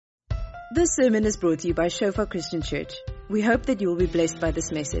This sermon is brought to you by Shofar Christian Church. We hope that you will be blessed by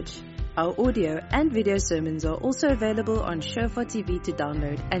this message. Our audio and video sermons are also available on Shofar TV to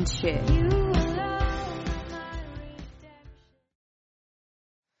download and share.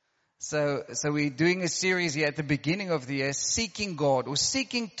 So we're doing a series here at the beginning of the year, seeking God or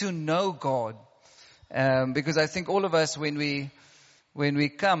seeking to know God. Because I think all of us, when we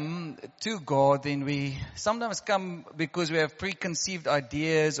come to God, then we sometimes come because we have preconceived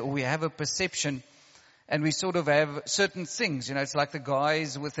ideas or we have a perception and we sort of have certain things. You know, it's like the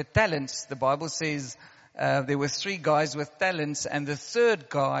guys with the talents. The Bible says there were 3 guys with talents and the third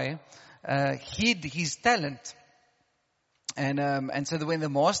guy hid his talent. And so when the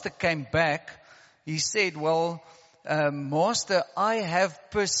master came back, he said, well, Master, I have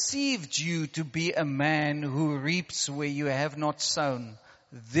perceived you to be a man who reaps where you have not sown.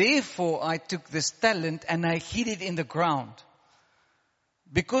 Therefore, I took this talent and I hid it in the ground.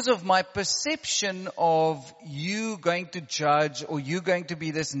 Because of my perception of you going to judge or you going to be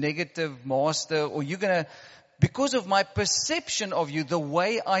this negative master or because of my perception of you, the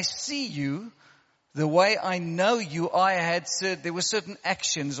way I see you, the way I know you, there were certain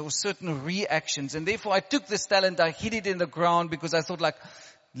actions or certain reactions. And therefore I took this talent, I hid it in the ground because I thought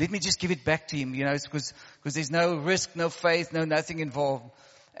let me just give it back to him, it's because there's no risk, no faith, nothing involved.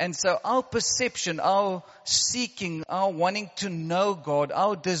 And so our perception, our seeking, our wanting to know God,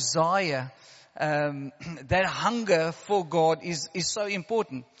 our desire, that hunger for God is so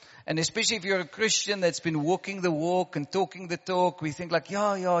important. And especially if you're a Christian that's been walking the walk and talking the talk, we think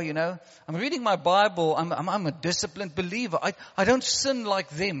I'm reading my Bible, I'm a disciplined believer. I don't sin like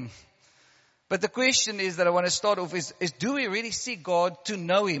them. But the question is that I want to start off is do we really seek God to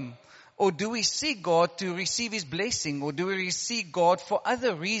know Him? Or do we seek God to receive His blessing? Or do we seek God for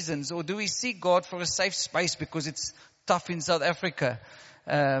other reasons? Or do we seek God for a safe space because it's tough in South Africa?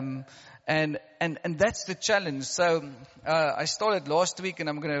 And that's the challenge. So, I started last week and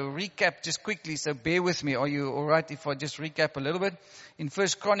I'm going to recap just quickly. So bear with me. Are you alright if I just recap a little bit? In 1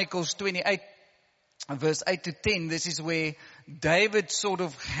 Chronicles 28, verse 8 to 10, this is where David sort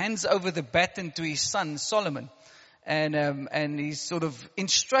of hands over the baton to his son Solomon. And he sort of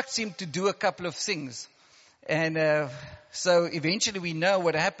instructs him to do a couple of things. And, so eventually we know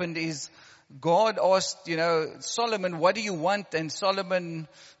what happened is God asked, Solomon, what do you want? And Solomon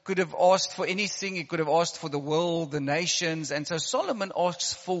could have asked for anything. He could have asked for the world, the nations. And so Solomon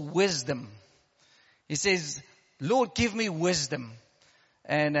asks for wisdom. He says, Lord, give me wisdom.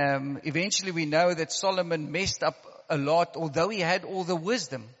 And eventually we know that Solomon messed up a lot, although he had all the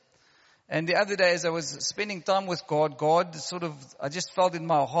wisdom. And the other day as I was spending time with God I just felt in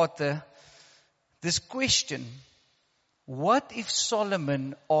my heart this question. What if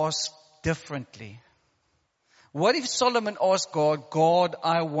Solomon asked differently? What if Solomon asked God,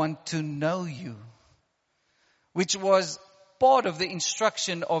 I want to know you? Which was part of the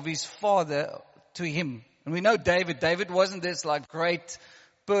instruction of his father to him. And we know David wasn't this great,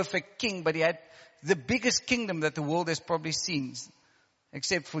 perfect king, but he had the biggest kingdom that the world has probably seen,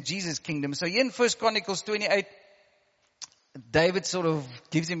 except for Jesus' kingdom. So here in 1 Chronicles 28, David sort of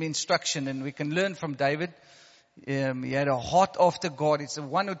gives him instruction, and we can learn from David. He had a heart after God. It's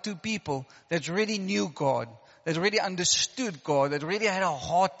 1 or 2 people that really knew God, that really understood God, that really had a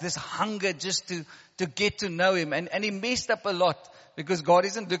heart, this hunger just to get to know Him. And he messed up a lot because God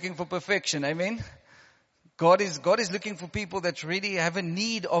isn't looking for perfection. Amen. God is looking for people that really have a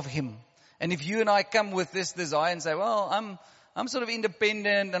need of Him. And if you and I come with this desire and say, well, I'm sort of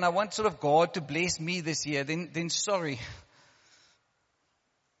independent and I want sort of God to bless me this year, then sorry.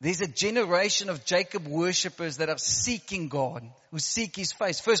 There's a generation of Jacob worshippers that are seeking God, who seek His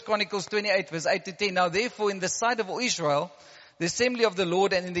face. 1 Chronicles 28, verse 8 to 10. Now therefore, in the sight of all Israel, the assembly of the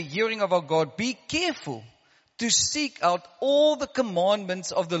Lord, and in the hearing of our God, be careful to seek out all the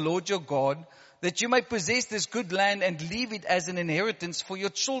commandments of the Lord your God, that you may possess this good land and leave it as an inheritance for your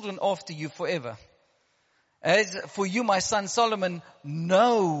children after you forever. As for you, my son Solomon,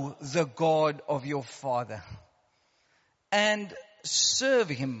 know the God of your father and serve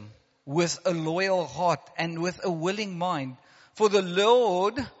Him with a loyal heart and with a willing mind. For the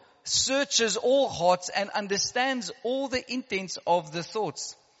Lord searches all hearts and understands all the intents of the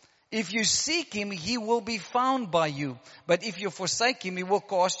thoughts. If you seek Him, He will be found by you. But if you forsake Him, He will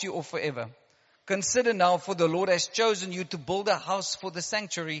cast you off forever. Consider now, for the Lord has chosen you to build a house for the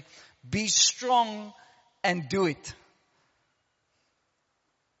sanctuary. Be strong and do it.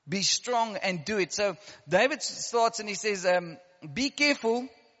 Be strong and do it. So David starts and he says, be careful.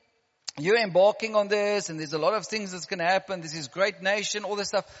 You're embarking on this and there's a lot of things that's going to happen. This is great nation, all this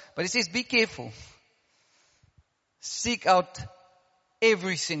stuff. But he says, be careful. Seek out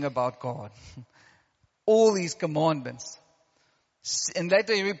everything about God. All these commandments. And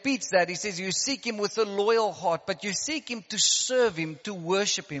later he repeats that. He says, you seek Him with a loyal heart, but you seek Him to serve Him, to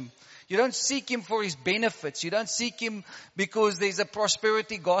worship Him. You don't seek Him for His benefits. You don't seek Him because there's a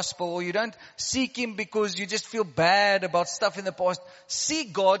prosperity gospel, or you don't seek Him because you just feel bad about stuff in the past.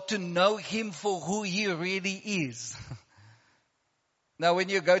 Seek God to know Him for who He really is. Now, when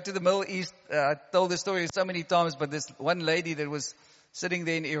you go to the Middle East, I told the story so many times, but this one lady that was sitting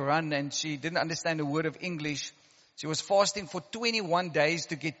there in Iran, and she didn't understand a word of English. She was fasting for 21 days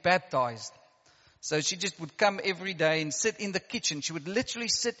to get baptized. So she just would come every day and sit in the kitchen. She would literally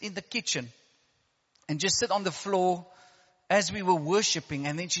sit in the kitchen and just sit on the floor as we were worshiping.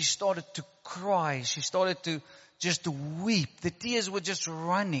 And then she started to cry. She started to just weep. The tears were just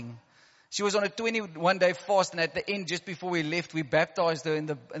running. She was on a 21-day fast, and at the end, just before we left, we baptized her in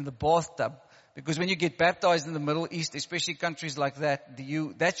the bathtub. Because when you get baptized in the Middle East, especially countries like that,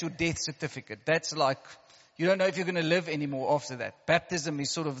 that's your death certificate. That's like, you don't know if you're going to live anymore after that. Baptism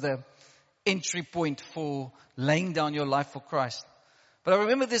is sort of the entry point for laying down your life for Christ. But I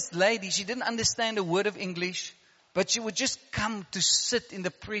remember this lady, she didn't understand a word of English, but she would just come to sit in the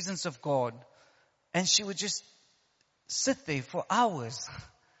presence of God. And she would just sit there for hours,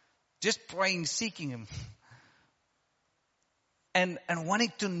 just praying, seeking Him. And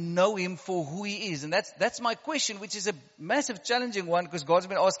wanting to know Him for who He is. And that's my question, which is a massive challenging one, because God's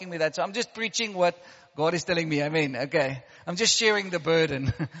been asking me that. So I'm just preaching what God is telling me. Amen. Okay. I'm just sharing the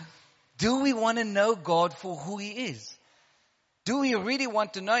burden. Do we want to know God for who He is? Do we really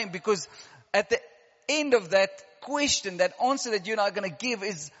want to know Him? Because at the end of that question, that answer that you and I are going to give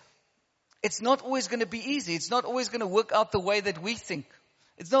it's not always going to be easy. It's not always going to work out the way that we think.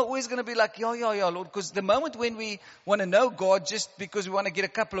 It's not always going to be like, yeah, Lord. Because the moment when we want to know God just because we want to get a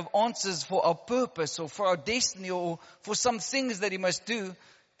couple of answers for our purpose or for our destiny or for some things that He must do,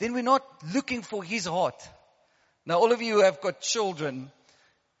 then we're not looking for His heart. Now, all of you who have got children,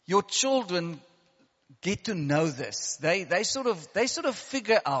 your children get to know this. They sort of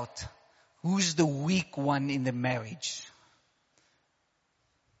figure out who's the weak one in the marriage.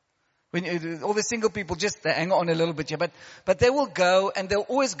 When all the single people just hang on a little bit here, but they will go and they'll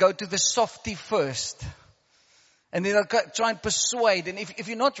always go to the softie first. And then they'll try and persuade. And if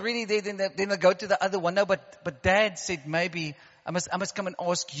you're not really there, then they'll go to the other one. No, but Dad said maybe I must come and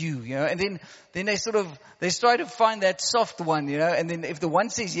ask you, And then they try to find that soft one, And then if the one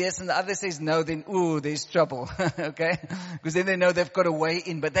says yes and the other says no, then there's trouble, okay? Because then they know they've got a way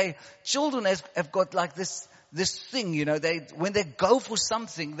in. But children have got like this thing, when they go for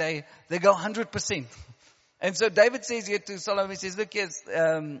something, they go 100%. And so David says here to Solomon, he says, look, yes,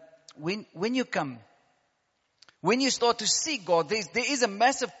 when you come, when you start to seek God, there is a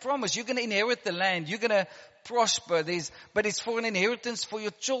massive promise. You're going to inherit the land. You're going to prosper. But it's for an inheritance for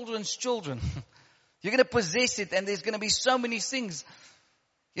your children's children. You're going to possess it, and there's going to be so many things.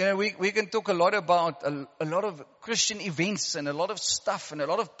 We can talk a lot about a lot of Christian events and a lot of stuff and a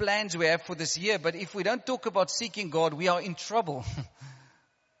lot of plans we have for this year. But if we don't talk about seeking God, we are in trouble.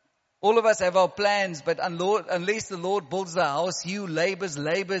 All of us have our plans, but unless the Lord builds the house, he who labors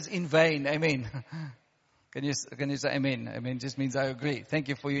in vain. Amen. Can you say amen? Amen just means I agree. Thank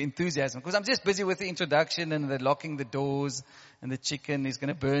you for your enthusiasm. Because I'm just busy with the introduction and the locking the doors, and the chicken is going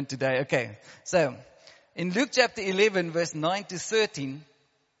to burn today. Okay. So, in Luke chapter 11, verse 9 to 13,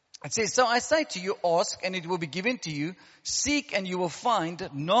 it says, so I say to you, ask and it will be given to you. Seek and you will find.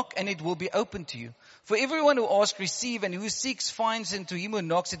 Knock and it will be opened to you. For everyone who asks, receive, and who seeks, finds, and to him who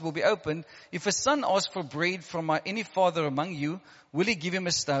knocks, it will be opened. If a son asks for bread from any father among you, will he give him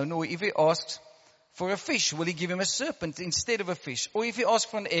a stone? Or if he asks for a fish, will he give him a serpent instead of a fish? Or if he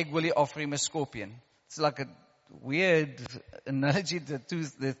asks for an egg, will he offer him a scorpion? It's like a weird analogy, the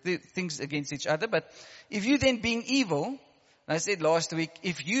things against each other. But if you then being evil, I said last week,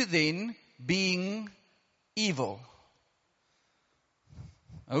 if you then being evil.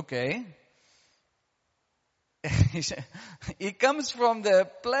 Okay. It comes from the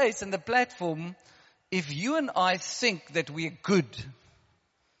place and the platform, if you and I think that we're good,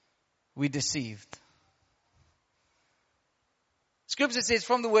 we're deceived. Scripture says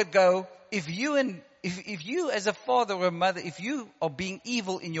from the word go, if you as a father or a mother, if you are being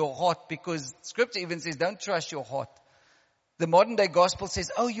evil in your heart, because Scripture even says don't trust your heart. The modern day gospel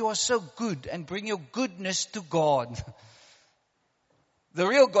says, oh, you are so good, and bring your goodness to God. The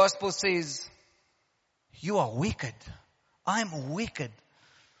real gospel says, you are wicked. I'm wicked.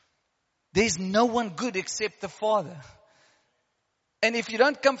 There's no one good except the Father. And if you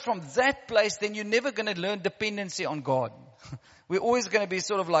don't come from that place, then you're never going to learn dependency on God. We're always going to be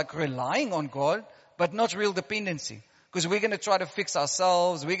sort of like relying on God, but not real dependency. Because we're going to try to fix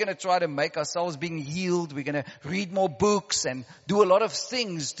ourselves. We're going to try to make ourselves being healed. We're going to read more books and do a lot of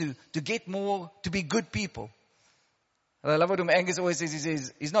things to get more, to be good people. And I love what Angus always says. He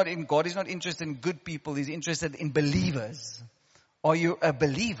says, God is not interested in good people. He's interested in believers. Are you a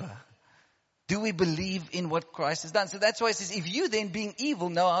believer? Do we believe in what Christ has done? So that's why he says, if you then being evil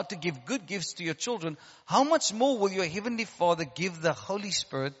know how to give good gifts to your children, how much more will your heavenly Father give the Holy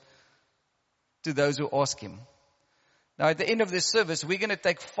Spirit to those who ask Him? Now at the end of this service, we're going to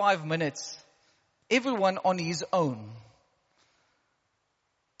take 5 minutes, everyone on his own,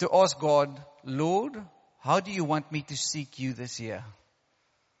 to ask God, Lord, how do you want me to seek you this year?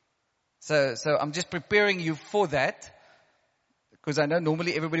 So I'm just preparing you for that, because I know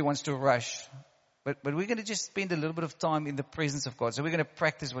normally everybody wants to rush. But we're going to just spend a little bit of time in the presence of God. So we're going to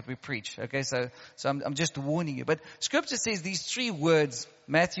practice what we preach. Okay, so I'm just warning you. But Scripture says these 3 words,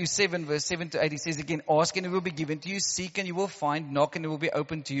 Matthew 7 verse 7 to 8, it says again, ask and it will be given to you, seek and you will find, knock and it will be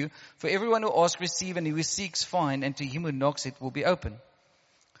opened to you. For everyone who asks, receive, and who seeks, find, and to him who knocks it will be open.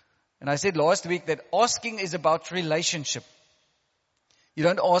 And I said last week that asking is about relationship. You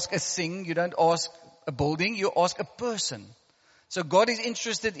don't ask a thing, you don't ask a building, you ask a person. So God is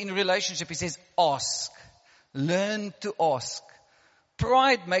interested in relationship. He says, ask. Learn to ask.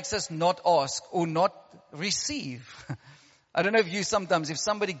 Pride makes us not ask or not receive. I don't know if you sometimes, if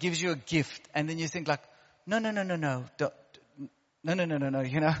somebody gives you a gift and then you think like, no, you know,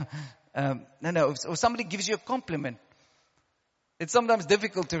 no. Or somebody gives you a compliment. It's sometimes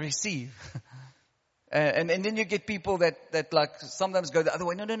difficult to receive. And then you get people that like sometimes go the other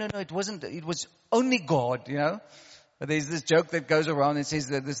way. No, it wasn't, it was only God, you know. But there's this joke that goes around and says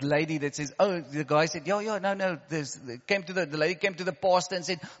that this lady that says, oh, the guy said, no. The lady came to the pastor and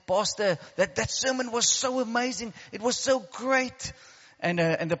said, Pastor, that sermon was so amazing. It was so great. And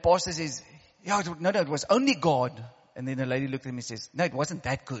the pastor says, it was only God. And then the lady looked at him and says, no, it wasn't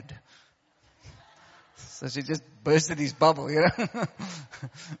that good. So she just bursted his bubble, you know.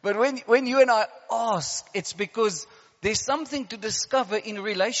 But when you and I ask, it's because there's something to discover in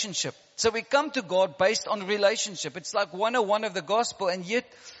relationship. So we come to God based on relationship. It's like 101 of the gospel, and yet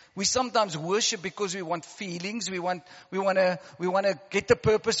we sometimes worship because we want feelings. We want to get the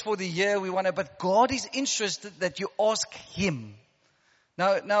purpose for the year. But God is interested that you ask Him.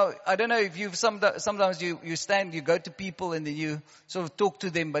 Now, I don't know if you've sometimes you stand, you go to people and then you sort of talk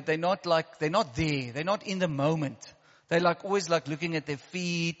to them, but they're not there. They're not in the moment. They're always looking at their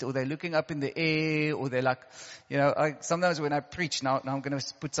feet, or they're looking up in the air, or they're sometimes when I preach, now I'm going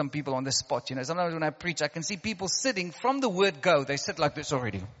to put some people on the spot, you know, sometimes when I preach, I can see people sitting from the word go, they sit like this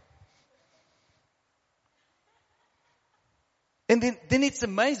already. And then it's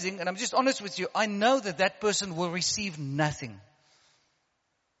amazing, and I'm just honest with you, I know that person will receive nothing.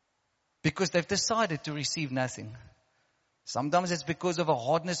 Because they've decided to receive nothing. Sometimes it's because of a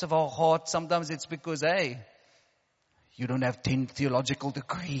hardness of our heart, sometimes it's because, hey, you don't have 10 theological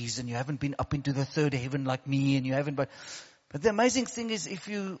degrees and you haven't been up into the third heaven like me and you haven't. But the amazing thing is if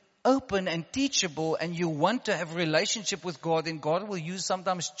you open and teachable and you want to have a relationship with God, then God will use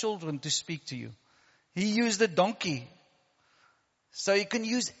sometimes children to speak to you. He used a donkey. So He can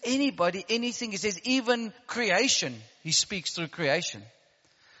use anybody, anything. He says even creation, He speaks through creation.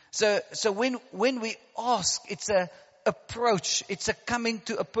 So when we ask, it's a approach. It's a coming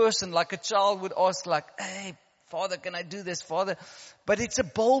to a person like a child would ask like, hey, Father, can I do this, Father? But it's a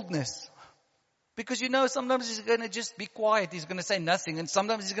boldness. Because sometimes He's going to just be quiet. He's going to say nothing. And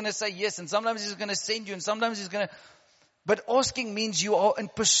sometimes He's going to say yes. And sometimes He's going to send you. And sometimes He's going to... But asking means you are in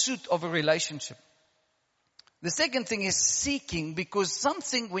pursuit of a relationship. The second thing is seeking. Because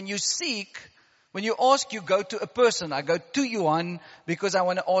something, when you seek, when you ask, you go to a person. I go to Johan because I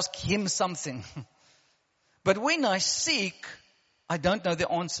want to ask him something. But when I seek, I don't know the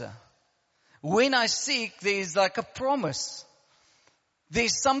answer. When I seek, there's like a promise.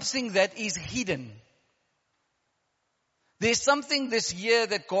 There's something that is hidden. There's something this year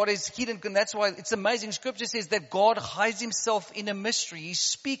that God is hidden. And that's why it's amazing. Scripture says that God hides Himself in a mystery. He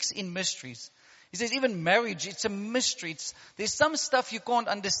speaks in mysteries. He says even marriage, it's a mystery. There's some stuff you can't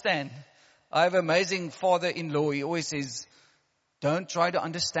understand. I have an amazing father-in-law. He always says, don't try to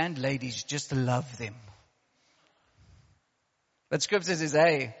understand ladies, just love them. But Scripture says,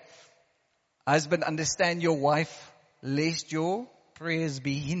 hey, husband, understand your wife, lest your prayers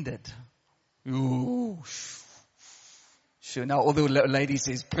be hindered. Ooh. Sure, now all the ladies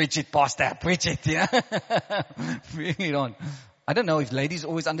says, preach it, pastor, preach it, yeah. Bring it on. I don't know if ladies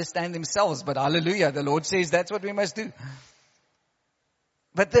always understand themselves, but hallelujah, the Lord says that's what we must do.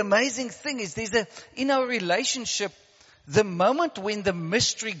 But the amazing thing is in our relationship, the moment when the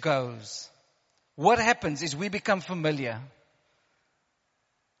mystery goes, what happens is we become familiar.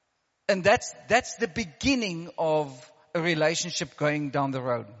 And that's the beginning of a relationship going down the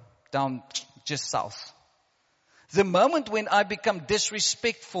road, down just south. The moment when I become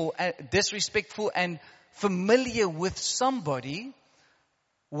disrespectful and familiar with somebody,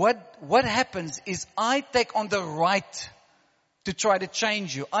 what happens is I take on the right to try to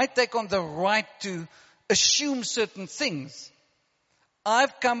change you. I take on the right to assume certain things.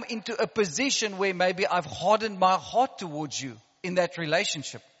 I've come into a position where maybe I've hardened my heart towards you in that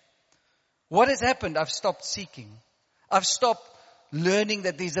relationship. What has happened? I've stopped seeking. I've stopped learning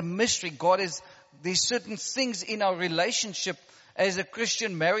that there's a mystery. There's certain things in our relationship as a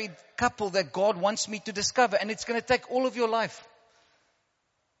Christian married couple that God wants me to discover. And it's going to take all of your life.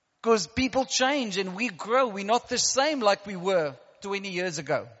 Because people change and we grow. We're not the same like we were 20 years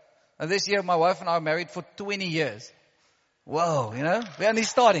ago. Now this year, my wife and I are married for 20 years. Whoa, we're only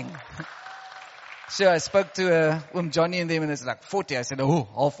starting. So I spoke to Johnny and them, and it's like 40. I said,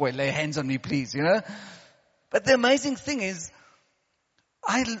 halfway, lay hands on me, please, But the amazing thing is,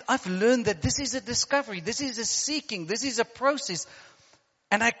 I've learned that this is a discovery. This is a seeking. This is a process.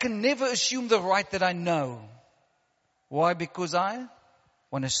 And I can never assume the right that I know. Why? Because I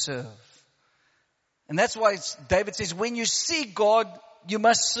want to serve. And that's why David says, when you seek God, you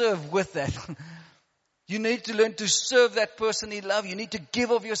must serve with that. You need to learn to serve that person you love. You need to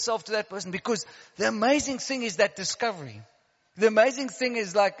give of yourself to that person, because the amazing thing is that discovery. The amazing thing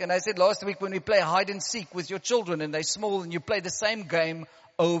is and I said last week, when we play hide and seek with your children and they're small and you play the same game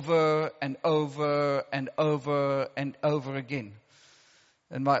over and over and over and over again.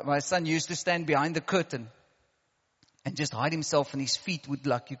 And my son used to stand behind the curtain and just hide himself, and his feet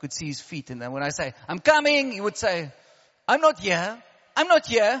you could see his feet. And then when I say, I'm coming, he would say, I'm not here. I'm not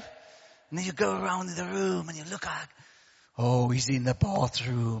here. And then you go around the room and you look like, oh, he's in the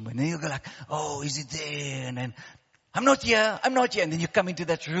bathroom. And then you go like, oh, is he there? And then, I'm not here. I'm not here. And then you come into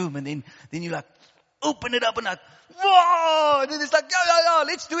that room and then you open it up and whoa! And then it's yeah,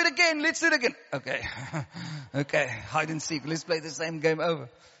 let's do it again. Let's do it again. Okay. Okay. Hide and seek. Let's play the same game over.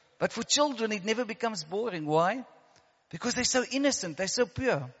 But for children, it never becomes boring. Why? Because they're so innocent. They're so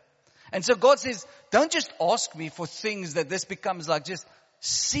pure. And so God says, don't just ask me for things that this becomes just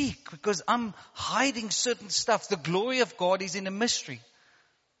seek, because I'm hiding certain stuff. The glory of God is in a mystery.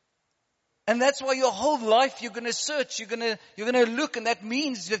 And that's why your whole life you're going to search, you're going to look, and that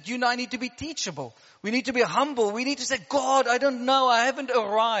means that you and I need to be teachable. We need to be humble. We need to say, God, I don't know, I haven't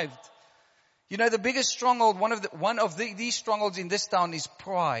arrived. The biggest stronghold, one of these strongholds in this town is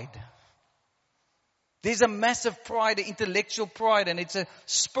pride. There's a massive pride, an intellectual pride, and it's a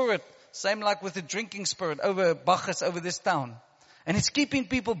spirit, same like with the drinking spirit over Bacchus, over this town. And it's keeping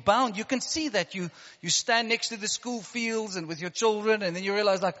people bound. You can see that. You stand next to the school fields and with your children, and then you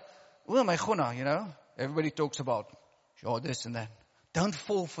realize oh my chuna, everybody talks about this and that. Don't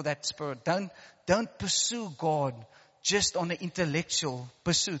fall for that spirit. Don't pursue God just on an intellectual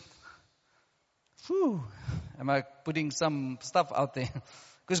pursuit. Whew. Am I putting some stuff out there?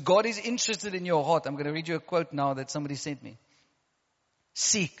 Because God is interested in your heart. I'm going to read you a quote now that somebody sent me.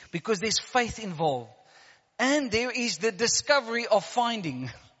 Seek, because there's faith involved. And there is the discovery of finding.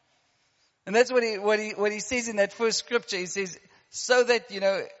 And that's what he says in that first scripture. He says, so that,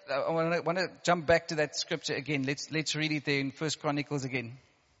 I want to jump back to that scripture again. Let's read it there in 1 Chronicles again.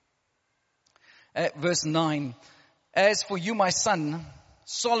 Verse 9. As for you, my son,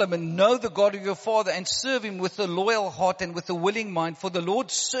 Solomon, know the God of your father and serve him with a loyal heart and with a willing mind. For the Lord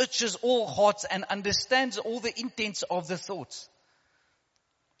searches all hearts and understands all the intents of the thoughts.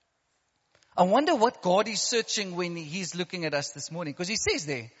 I wonder what God is searching when He's looking at us this morning. Because He says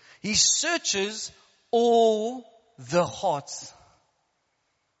there, He searches all the hearts.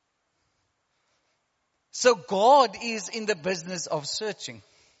 So God is in the business of searching.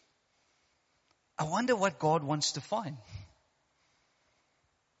 I wonder what God wants to find.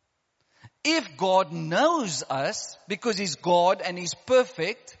 If God knows us because He's God and He's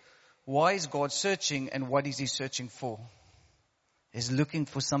perfect, why is God searching, and what is He searching for? He's looking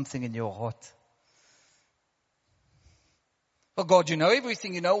for something in your heart. Well, God, you know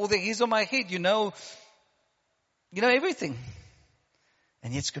everything. You know all the hairs on my head. You know everything.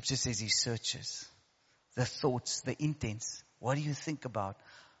 And yet Scripture says He searches the thoughts, the intents. What do you think about?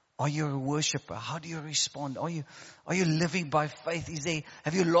 Are you a worshiper? How do you respond? Are you living by faith?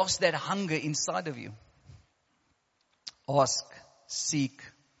 Have you lost that hunger inside of you? Ask, seek.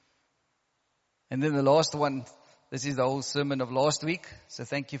 And then the last one, this is the whole sermon of last week, so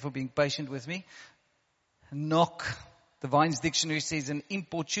thank you for being patient with me. Knock. The Vine's Dictionary says an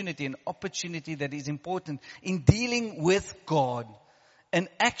importunity, an opportunity that is important in dealing with God. An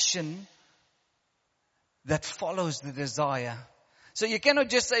action that follows the desire. So you cannot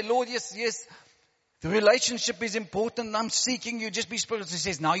just say, Lord, yes, the relationship is important. I'm seeking you. Just be spiritual. He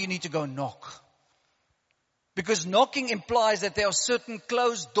says, now you need to go knock. Because knocking implies that there are certain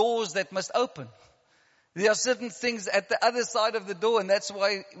closed doors that must open. There are certain things at the other side of the door, and that's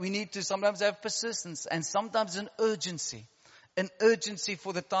why we need to sometimes have persistence and sometimes an urgency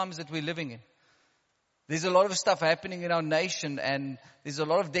for the times that we're living in. There's a lot of stuff happening in our nation, and there's a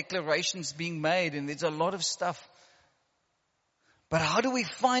lot of declarations being made, and there's a lot of stuff. But how do we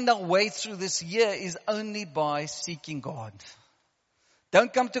find our way through this year is only by seeking God.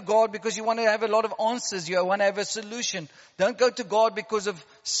 Don't come to God because you want to have a lot of answers. You want to have a solution. Don't go to God because of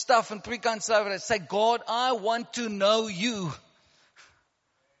stuff and pre-conceived. Say, God, I want to know you.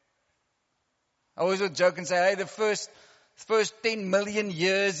 I always would joke and say, hey, the first 10 million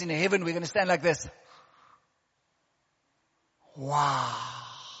years in heaven, we're going to stand like this. Wow.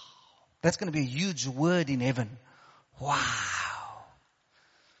 That's going to be a huge word in heaven. Wow.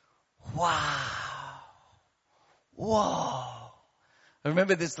 Wow. Whoa. I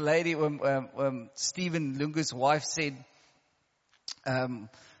remember this lady, when Stephen Lungu's wife said,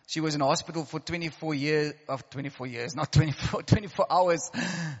 she was in hospital for 24 years, not 24 hours,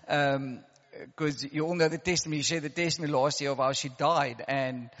 because you all know the testimony, she shared the testimony last year of how she died,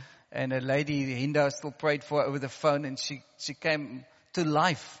 and a lady, Hinda, still prayed for her over the phone, and she came to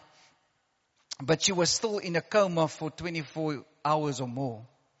life. But she was still in a coma for 24 hours or more.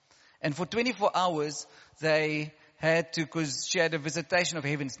 And for 24 hours, they had to, because she had a visitation of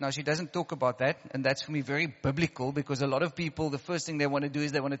heavens. Now, she doesn't talk about that, and that's for me very biblical, because a lot of people, the first thing they want to do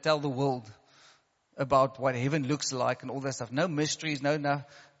is they want to tell the world about what heaven looks like and all that stuff. No mysteries, no.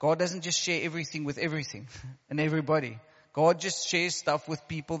 God doesn't just share everything with everything and everybody. God just shares stuff with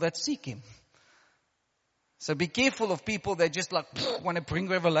people that seek Him. So be careful of people that just want to bring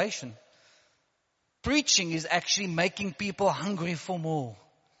revelation. Preaching is actually making people hungry for more.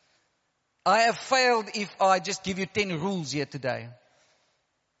 I have failed if I just give you 10 rules here today.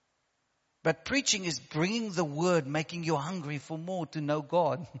 But preaching is bringing the word, making you hungry for more, to know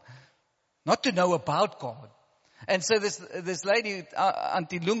God. Not to know about God. And so this lady,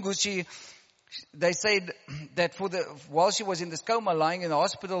 Auntie Lungu, they said that while she was in this coma, lying in the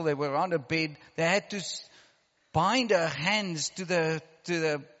hospital, they were around her bed, they had to bind her hands to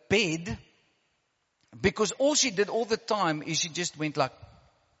the bed, because all she did all the time is she just went like,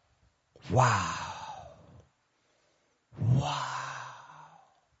 wow. Wow.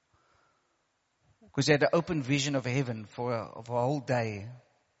 Because she had an open vision of heaven for a whole day.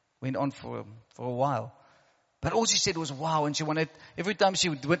 Went on for a while. But all she said was wow. And she wanted, every time she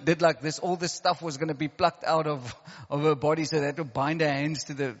did like this, all this stuff was going to be plucked out of her body, so they had to bind her hands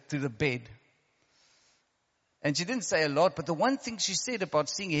to the bed. And she didn't say a lot, but the one thing she said about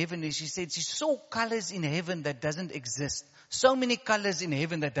seeing heaven is she said she saw colors in heaven that doesn't exist. So many colors in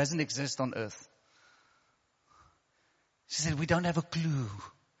heaven that doesn't exist on earth. She said, we don't have a clue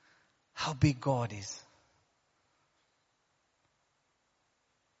how big God is.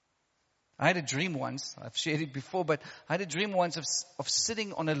 I had a dream once, I've shared it before, but I had a dream once of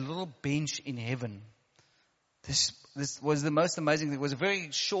sitting on a little bench in heaven. This was the most amazing thing. It was a very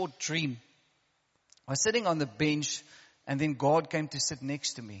short dream. I was sitting on the bench, and then God came to sit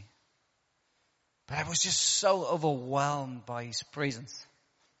next to me. But I was just so overwhelmed by His presence.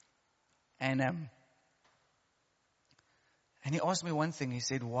 And He asked me one thing. He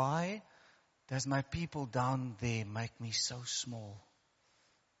said, why does my people down there make me so small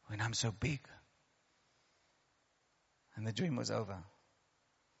when I'm so big? And the dream was over.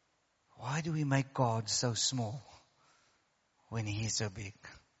 Why do we make God so small when He is so big?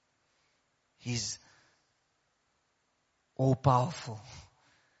 He's all-powerful.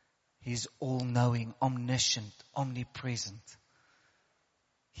 He's all-knowing, omniscient, omnipresent.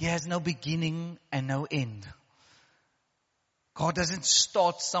 He has no beginning and no end. God doesn't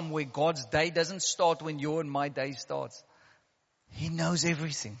start somewhere. God's day doesn't start when your and my day starts. He knows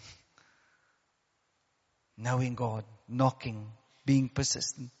everything. Knowing God, knocking, being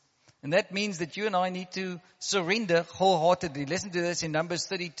persistent. And that means that you and I need to surrender wholeheartedly. Listen to this in Numbers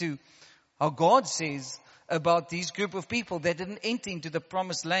 32. How God says about these group of people that didn't enter into the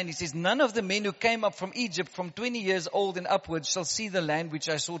promised land. He says, none of the men who came up from Egypt from 20 years old and upwards shall see the land which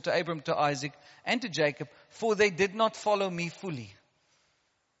I saw to Abram, to Isaac, and to Jacob, for they did not follow me fully.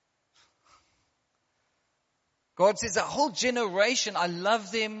 God says, a whole generation, I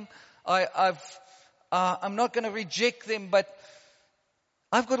love them, I'm not going to reject them, but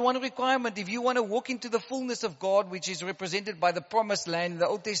I've got one requirement. If you want to walk into the fullness of God, which is represented by the promised land in the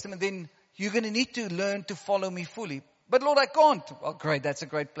Old Testament, then you're going to need to learn to follow me fully. But Lord, I can't. Well, great. That's a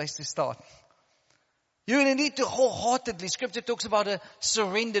great place to start. You're going to need to wholeheartedly. Scripture talks about a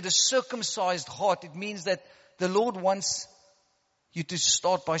surrendered, a circumcised heart. It means that the Lord wants you to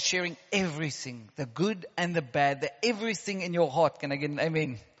start by sharing everything, the good and the bad, the everything in your heart. Can I get an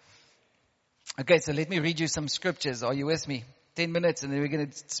amen? Okay, so let me read you some scriptures. Are you with me? 10 minutes, and then we're going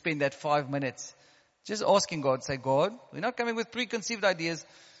to spend that 5 minutes just asking God. Say, God, we're not coming with preconceived ideas.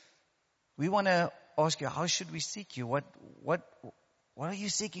 We want to ask you, how should we seek you? What are you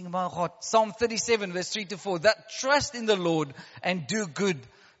seeking in my heart? Psalm 37, verse 3-4. That trust in the Lord and do good.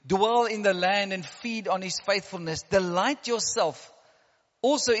 Dwell in the land and feed on His faithfulness. Delight yourself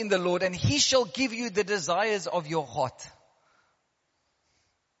also in the Lord, and He shall give you the desires of your heart.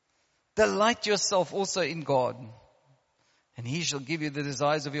 Delight yourself also in God, and He shall give you the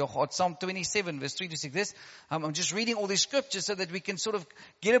desires of your heart. Psalm 27, verse 3-6. This, I'm just reading all these scriptures so that we can sort of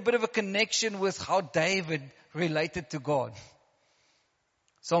get a bit of a connection with how David related to God.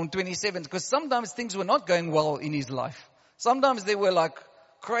 Psalm 27, because sometimes things were not going well in his life. Sometimes there were like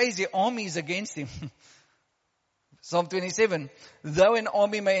crazy armies against him. Psalm 27, though an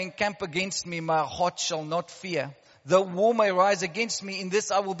army may encamp against me, my heart shall not fear. Though war may rise against me, in this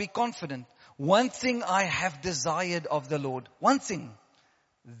I will be confident. One thing I have desired of the Lord, one thing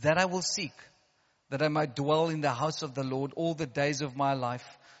that I will seek, that I might dwell in the house of the Lord all the days of my life,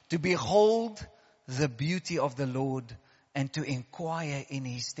 to behold the beauty of the Lord and to inquire in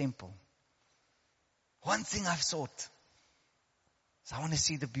His temple. One thing I've sought. So I want to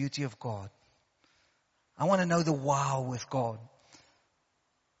see the beauty of God. I want to know the wow with God.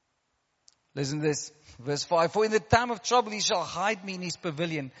 Listen to this. Verse 5. For in the time of trouble He shall hide me in His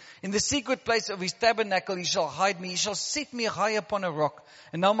pavilion. In the secret place of His tabernacle He shall hide me. He shall set me high upon a rock.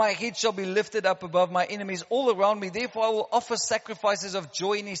 And now my head shall be lifted up above my enemies all around me. Therefore I will offer sacrifices of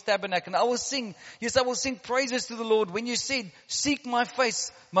joy in His tabernacle. And I will sing. Yes, I will sing praises to the Lord. When you said, seek my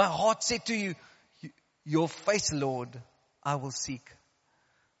face, my heart said to you, your face, Lord, I will seek.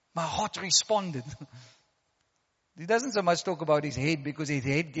 My heart responded. He doesn't so much talk about his head because his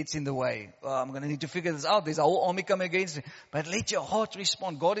head gets in the way. Oh, I'm going to need to figure this out. There's a whole army coming against me. But let your heart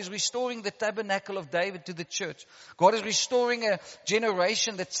respond. God is restoring the tabernacle of David to the church. God is restoring a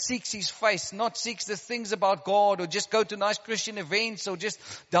generation that seeks His face, not seeks the things about God or just go to nice Christian events or just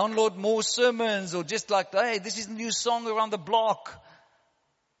download more sermons or just like, hey, this is a new song around the block.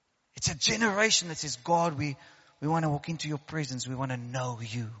 It's a generation that says, God, we want to walk into your presence. We want to know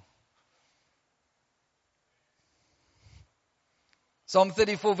you. Psalm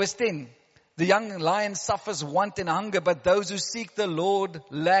 34 verse 10. The young lion suffers want and hunger, but those who seek the Lord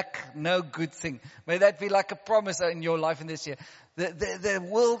lack no good thing. May that be like a promise in your life in this year. The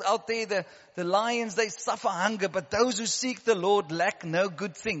world out there, the lions, they suffer hunger, but those who seek the Lord lack no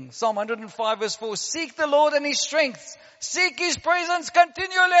good thing. Psalm 105 verse 4. Seek the Lord and His strength. Seek His presence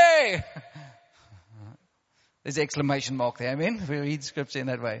continually. There's an exclamation mark there. Amen. We read scripture in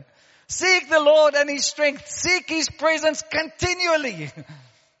that way. Seek the Lord and His strength. Seek His presence continually.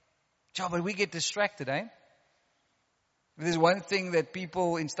 But we get distracted, eh? There's one thing that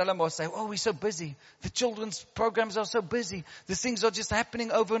people in Stellenbosch say, oh, we're so busy. The children's programs are so busy. The things are just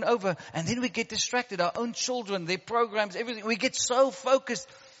happening over and over. And then we get distracted. Our own children, their programs, everything. We get so focused.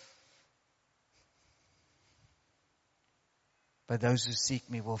 But those who seek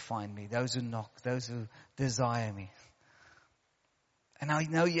me will find me. Those who knock, those who desire me. And I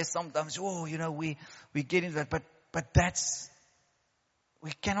know, yes, sometimes, we get into that, but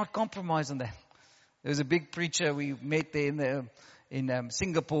we cannot compromise on that. There was a big preacher we met there in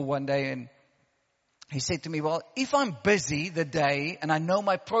Singapore one day, and he said to me, well, if I'm busy the day, and I know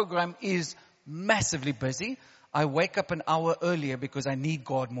my program is massively busy, I wake up an hour earlier because I need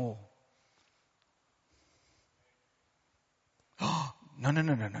God more. Oh, no.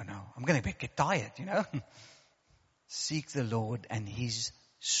 I'm going to get tired, Seek the Lord and His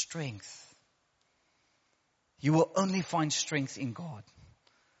strength. You will only find strength in God.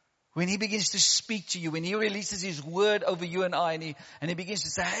 When He begins to speak to you, when He releases His word over you and I, and He begins to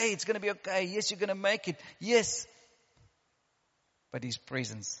say, hey, it's going to be okay. Yes, you're going to make it. Yes. But His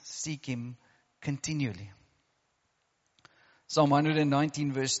presence, seek Him continually. Psalm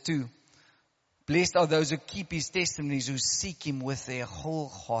 119 verse 2. Blessed are those who keep His testimonies, who seek Him with their whole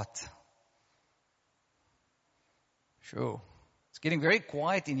heart. Sure. It's getting very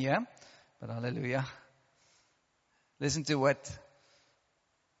quiet in here, but hallelujah. Listen to what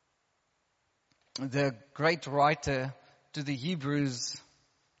the great writer to the Hebrews,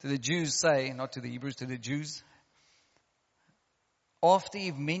 to the Jews say, not to the Hebrews, to the Jews. After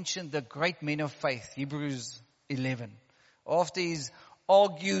he's mentioned the great men of faith, Hebrews 11. After he's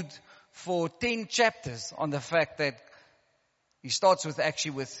argued for 10 chapters on the fact that He starts with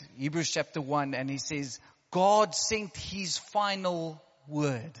Hebrews chapter 1, and he says, God sent his final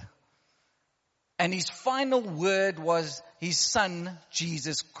word. And his final word was his son,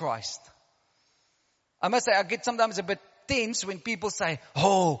 Jesus Christ. I must say, I get sometimes a bit tense when people say,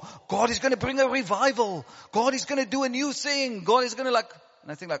 oh, God is going to bring a revival. God is going to do a new thing. God is going to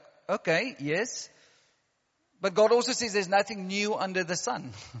and I think okay, yes. But God also says there's nothing new under the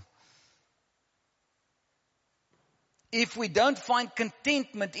sun. If we don't find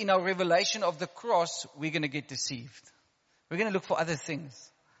contentment in our revelation of the cross, we're going to get deceived. We're going to look for other things.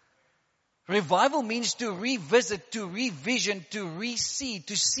 Revival means to revisit, to revision, to re-see,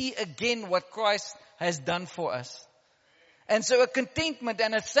 to see again what Christ has done for us. And so a contentment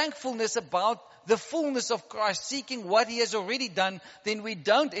and a thankfulness about the fullness of Christ, seeking what he has already done, then we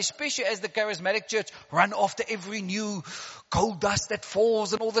don't, especially as the charismatic church, run after every new coal dust that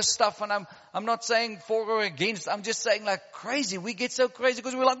falls and all this stuff. And I'm not saying for or against, I'm just saying crazy. We get so crazy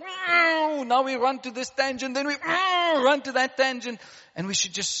because we're now we run to this tangent, then we run to that tangent. And we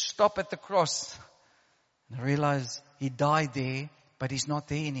should just stop at the cross and realize he died there, but he's not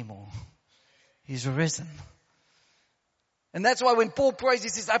there anymore. He's risen. And that's why when Paul prays, he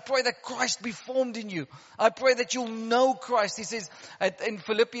says, I pray that Christ be formed in you. I pray that you'll know Christ. He says in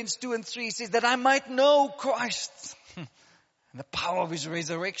Philippians 2 and 3, he says that I might know Christ and the power of his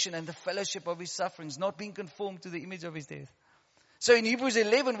resurrection and the fellowship of his sufferings, not being conformed to the image of his death. So in Hebrews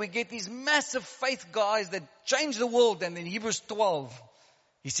 11, we get these massive faith guys that change the world. And in Hebrews 12,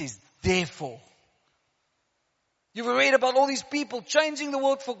 he says, therefore. You've read about all these people changing the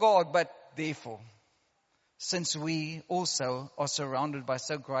world for God, but therefore. Since we also are surrounded by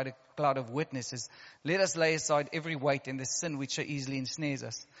so great a cloud of witnesses, let us lay aside every weight and the sin which so easily ensnares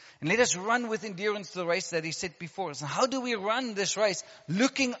us. And let us run with endurance the race that he set before us. And how do we run this race?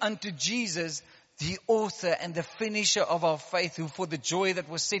 Looking unto Jesus, the author and the finisher of our faith, who for the joy that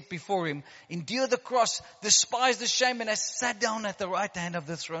was set before him, endured the cross, despised the shame, and has sat down at the right hand of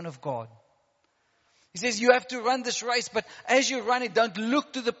the throne of God. He says you have to run this race, but as you run it, don't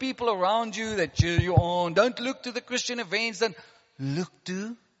look to the people around you that cheer you on. Don't look to the Christian events. Don't look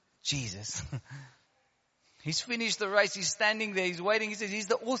to Jesus. He's finished the race. He's standing there. He's waiting. He says he's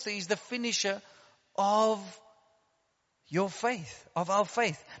the author. He's the finisher of your faith, of our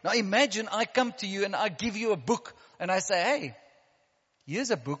faith. Now imagine I come to you and I give you a book and I say, hey,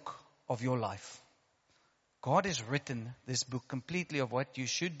 here's a book of your life. God has written this book completely of what you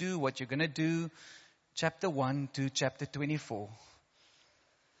should do, what you're going to do. Chapter 1 to chapter 24.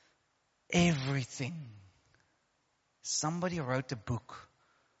 Everything. Somebody wrote a book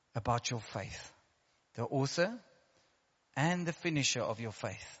about your faith. The author and the finisher of your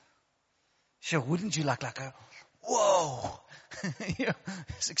faith. Sure, wouldn't you like a, whoa,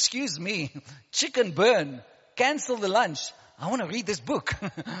 excuse me, chicken burn, cancel the lunch. I want to read this book.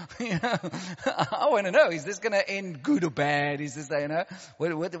 I want to know, is this going to end good or bad? Is this,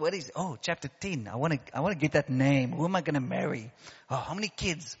 what is, chapter 10. I want to get that name. Who am I going to marry? Oh, how many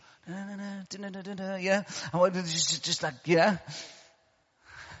kids? Yeah. I want to just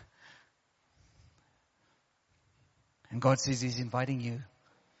And God says he's inviting you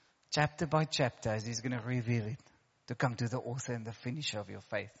chapter by chapter as he's going to reveal it to come to the author and the finisher of your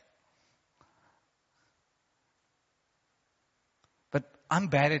faith. But I'm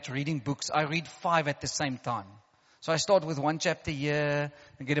bad at reading books. I read 5 at the same time. So I start with 1 chapter here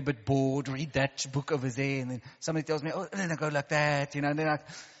and get a bit bored, read that book over there, and then somebody tells me, and then I go like that, and then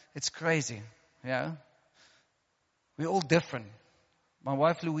it's crazy, We're all different. My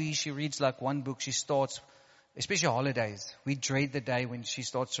wife Louise, she reads like one book. She starts, especially holidays. We dread the day when she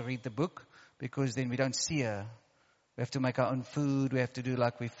starts to read the book because then we don't see her. We have to make our own food. We have to do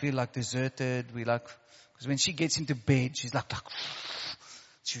we feel like deserted. Because when she gets into bed, she's like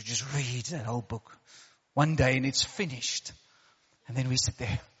she just reads that whole book one day and it's finished. And then we sit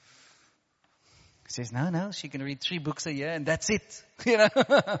there. He says, no, she can read 3 books a year and that's it,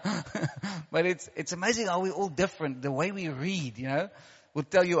 But it's amazing how we're all different. The way we read, will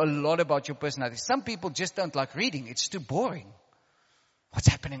tell you a lot about your personality. Some people just don't like reading. It's too boring. What's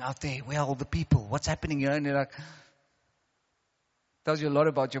happening out there? Where are all the people? What's happening? And you're like, tells you a lot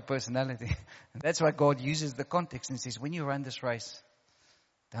about your personality. And that's why God uses the context and says, when you run this race,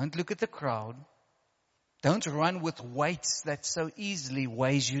 don't look at the crowd. Don't run with weights that so easily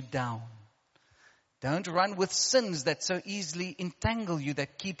weighs you down. Don't run with sins that so easily entangle you,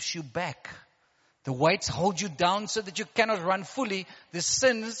 that keeps you back. The weights hold you down so that you cannot run fully. The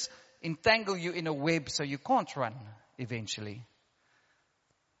sins entangle you in a web so you can't run eventually.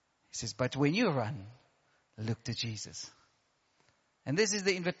 He says, but when you run, look to Jesus. And this is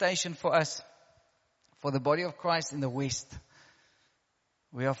the invitation for us, for the body of Christ in the West.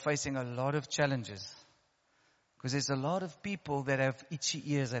 we are facing a lot of challenges. Because there's a lot of people that have itchy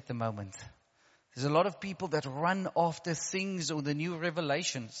ears at the moment. There's a lot of people that run after things or the new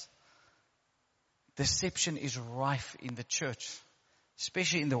revelations. Deception is rife in the church,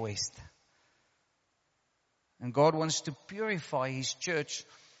 especially in the West. And God wants to purify His church.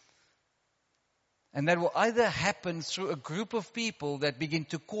 And that will either happen through a group of people that begin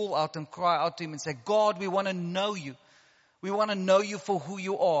to call out and cry out to Him and say, God, we want to know You. We want to know You for who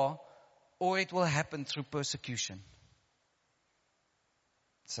You are. Or it will happen through persecution.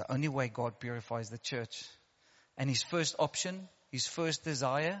 It's the only way God purifies the church. And His first option, His first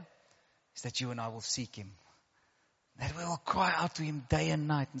desire, is that you and I will seek Him. That we will cry out to Him day and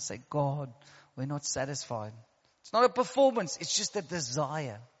night and say, God, we're not satisfied. It's not a performance, it's just a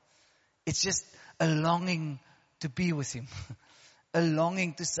desire. It's just a longing to be with Him. A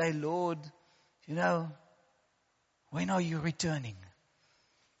longing to say, Lord, when are You returning?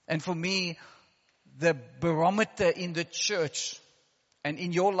 And for me, the barometer in the church and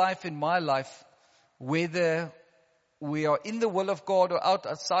in your life, in my life, whether we are in the will of God or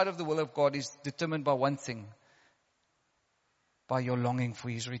outside of the will of God is determined by one thing. By your longing for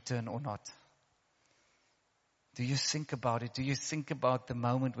His return or not. Do you think about it? Do you think about the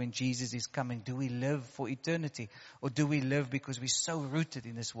moment when Jesus is coming? Do we live for eternity? Or do we live because we're so rooted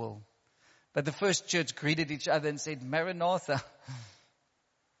in this world? But the first church greeted each other and said, Maranatha.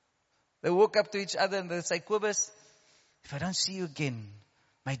 They walk up to each other and they say, Quibus, if I don't see you again,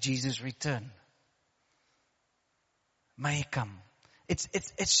 may Jesus return. May He come.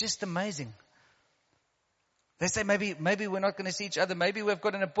 It's just amazing. They say maybe we're not going to see each other. Maybe we've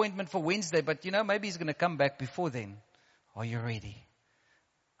got an appointment for Wednesday, but maybe He's going to come back before then. Are you ready?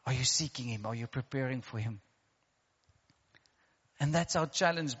 Are you seeking Him? Are you preparing for Him? And that's our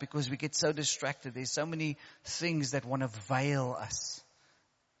challenge because we get so distracted. There's so many things that want to veil us.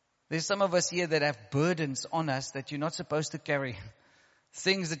 There's some of us here that have burdens on us that you're not supposed to carry.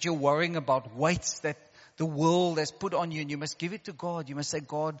 Things that you're worrying about, weights that the world has put on you, and you must give it to God. You must say,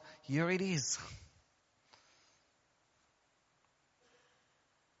 God, here it is.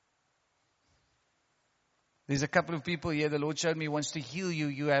 There's a couple of people here, the Lord showed me, He wants to heal you.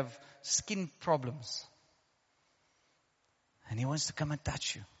 You have skin problems. And He wants to come and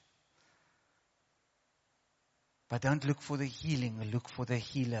touch you. But don't look for the healing, look for the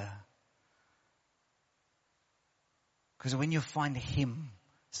healer. Because when you find Him,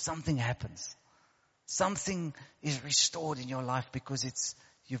 something happens. Something is restored in your life because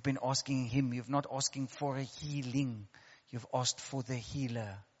you've been asking Him. You're not asking for a healing. You've asked for the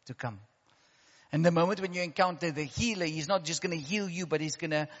healer to come. And the moment when you encounter the healer, He's not just going to heal you, but He's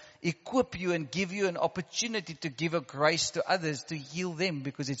going to equip you and give you an opportunity to give a grace to others, to heal them,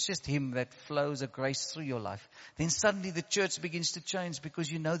 because it's just Him that flows a grace through your life. Then suddenly the church begins to change because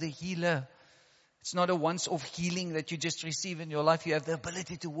you know the healer. It's not a once-off healing that you just receive in your life. You have the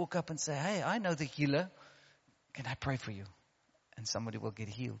ability to walk up and say, hey, I know the healer. Can I pray for you? And somebody will get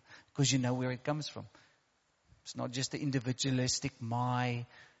healed because you know where it comes from. It's not just the individualistic, my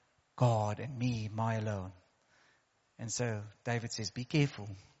God and me, my alone. And so David says, be careful.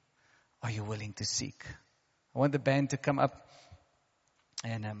 Are you willing to seek? I want the band to come up.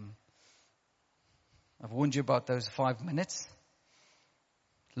 And I've warned you about those 5 minutes.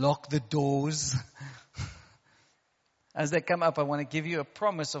 Lock the doors. As they come up, I want to give you a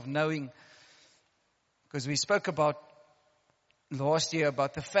promise of knowing, because we spoke about last year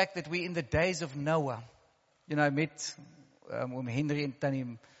about the fact that we're in the days of Noah. I met Henry and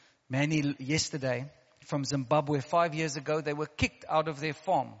Tani Manny yesterday from Zimbabwe. 5 years ago, they were kicked out of their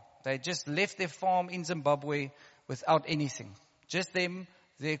farm. They just left their farm in Zimbabwe without anything. Just them,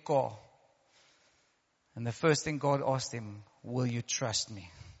 their car. And the first thing God asked them, will you trust me?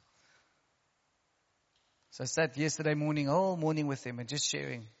 So I sat yesterday morning, all morning with them and just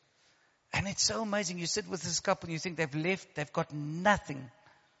sharing. And it's so amazing. You sit with this couple and you think they've left, they've got nothing.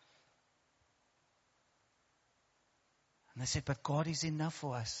 And they said, but God is enough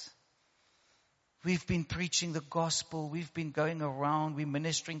for us. We've been preaching the gospel. We've been going around. We're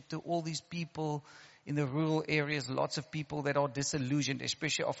ministering to all these people in the rural areas. Lots of people that are disillusioned,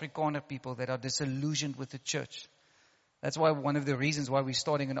 especially Afrikaner people that are disillusioned with the church. That's why one of the reasons why we're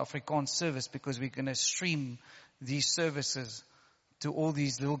starting an Afrikaans service, because we're going to stream these services to all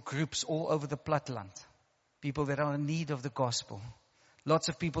these little groups all over the platteland. People that are in need of the gospel. Lots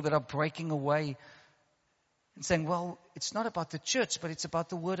of people that are breaking away and saying, well, it's not about the church, but it's about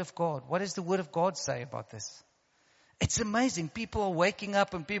the Word of God. What does the Word of God say about this? It's amazing. People are waking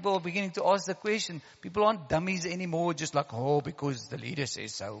up and people are beginning to ask the question. People aren't dummies anymore, just like, oh, because the leader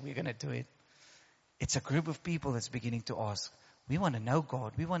says so, we're going to do it. It's a group of people that's beginning to ask, We want to know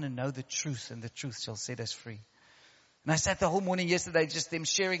God. We want to know the truth, and the truth shall set us free. And I sat the whole morning yesterday just them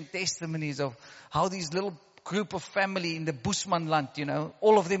sharing testimonies of how these little group of family in the Bushmanland,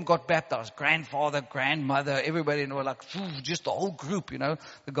 all of them got baptized. Grandfather, grandmother, everybody, and we're like, just the whole group, The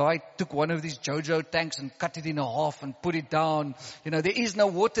guy took one of these Jojo tanks and cut it in half and put it down. There is no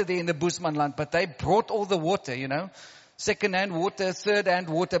water there in the Bushmanland, but they brought all the water, Second-hand water, third-hand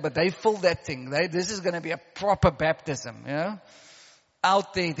water, but they filled that thing. This is going to be a proper baptism,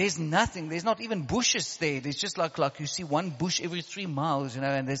 Out there's nothing. There's not even bushes there. There's just like you see one bush every 3 miles,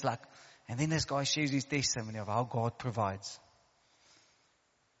 and there's and then this guy shares his testimony of how God provides.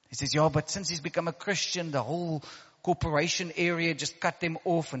 He says, but since he's become a Christian, the whole corporation area just cut them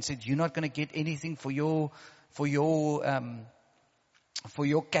off and said, you're not going to get anything for your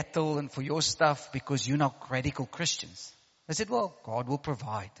cattle and for your stuff because you're not radical Christians. I said, well, God will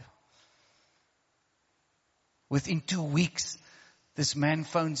provide. Within 2 weeks, this man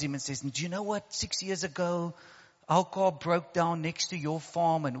phones him and says, do you know what? 6 years ago, our car broke down next to your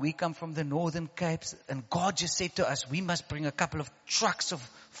farm and we come from the Northern Capes, and God just said to us, we must bring a couple of trucks of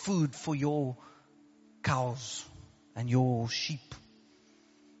food for your cows and your sheep.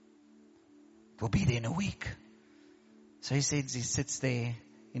 We'll be there in a week. So he says he sits there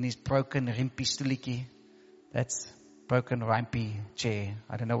in his broken rimpie stoeltjie. That's broken rimpie chair.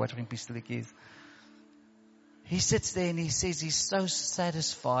 I don't know what rimpie stoeltjie is. He sits there and he says he's so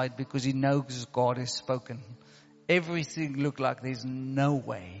satisfied because he knows God has spoken. Everything looked like there's no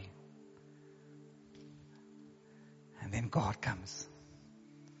way. And then God comes.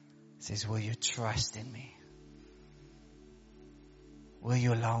 He says, will you trust in me? Will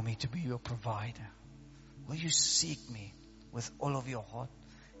you allow me to be your provider? Will you seek me with all of your heart?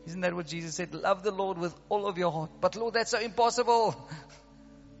 Isn't that what Jesus said? Love the Lord with all of your heart. But Lord, that's so impossible.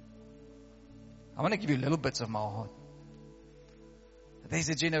 I want to give you little bits of my heart. There's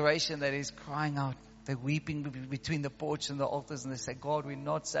a generation that is crying out. They're weeping between the porch and the altars, and they say, God, we're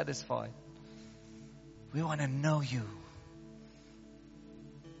not satisfied. We want to know you.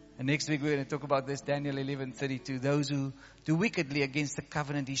 And next week we're going to talk about this, Daniel 11:32. Those who do wickedly against the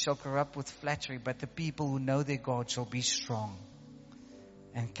covenant, he shall corrupt with flattery, but the people who know their God shall be strong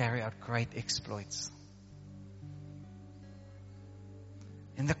and carry out great exploits.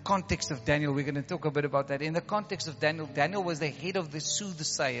 In the context of Daniel, we're going to talk a bit about that. In the context of Daniel, Daniel was the head of the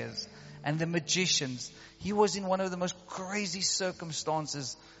soothsayers and the magicians. He was in one of the most crazy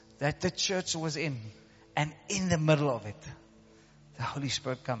circumstances that the church was in. And in the middle of it, the Holy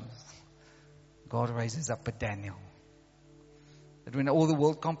Spirit comes. God raises up a Daniel. That when all the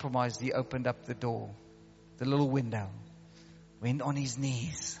world compromised, he opened up the door, the little window, went on his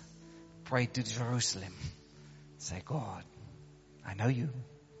knees, prayed to Jerusalem. Say, God, I know you.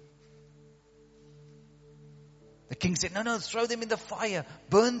 The king said, no, throw them in the fire,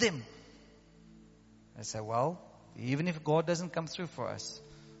 burn them. I say, well, even if God doesn't come through for us,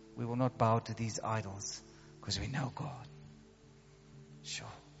 we will not bow to these idols because we know God.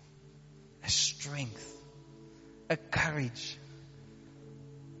 Sure. A strength, a courage.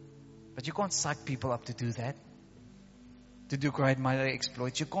 But you can't psych people up to do that. To do great mighty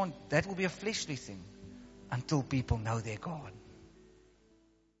exploits. You can't, that will be a fleshly thing until people know their God.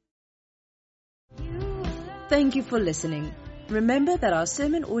 Thank you for listening. Remember that our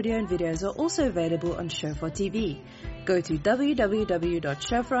sermon audio and videos are also available on Shofar TV. Go to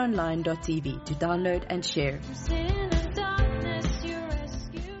www.shofaronline.tv to download and share.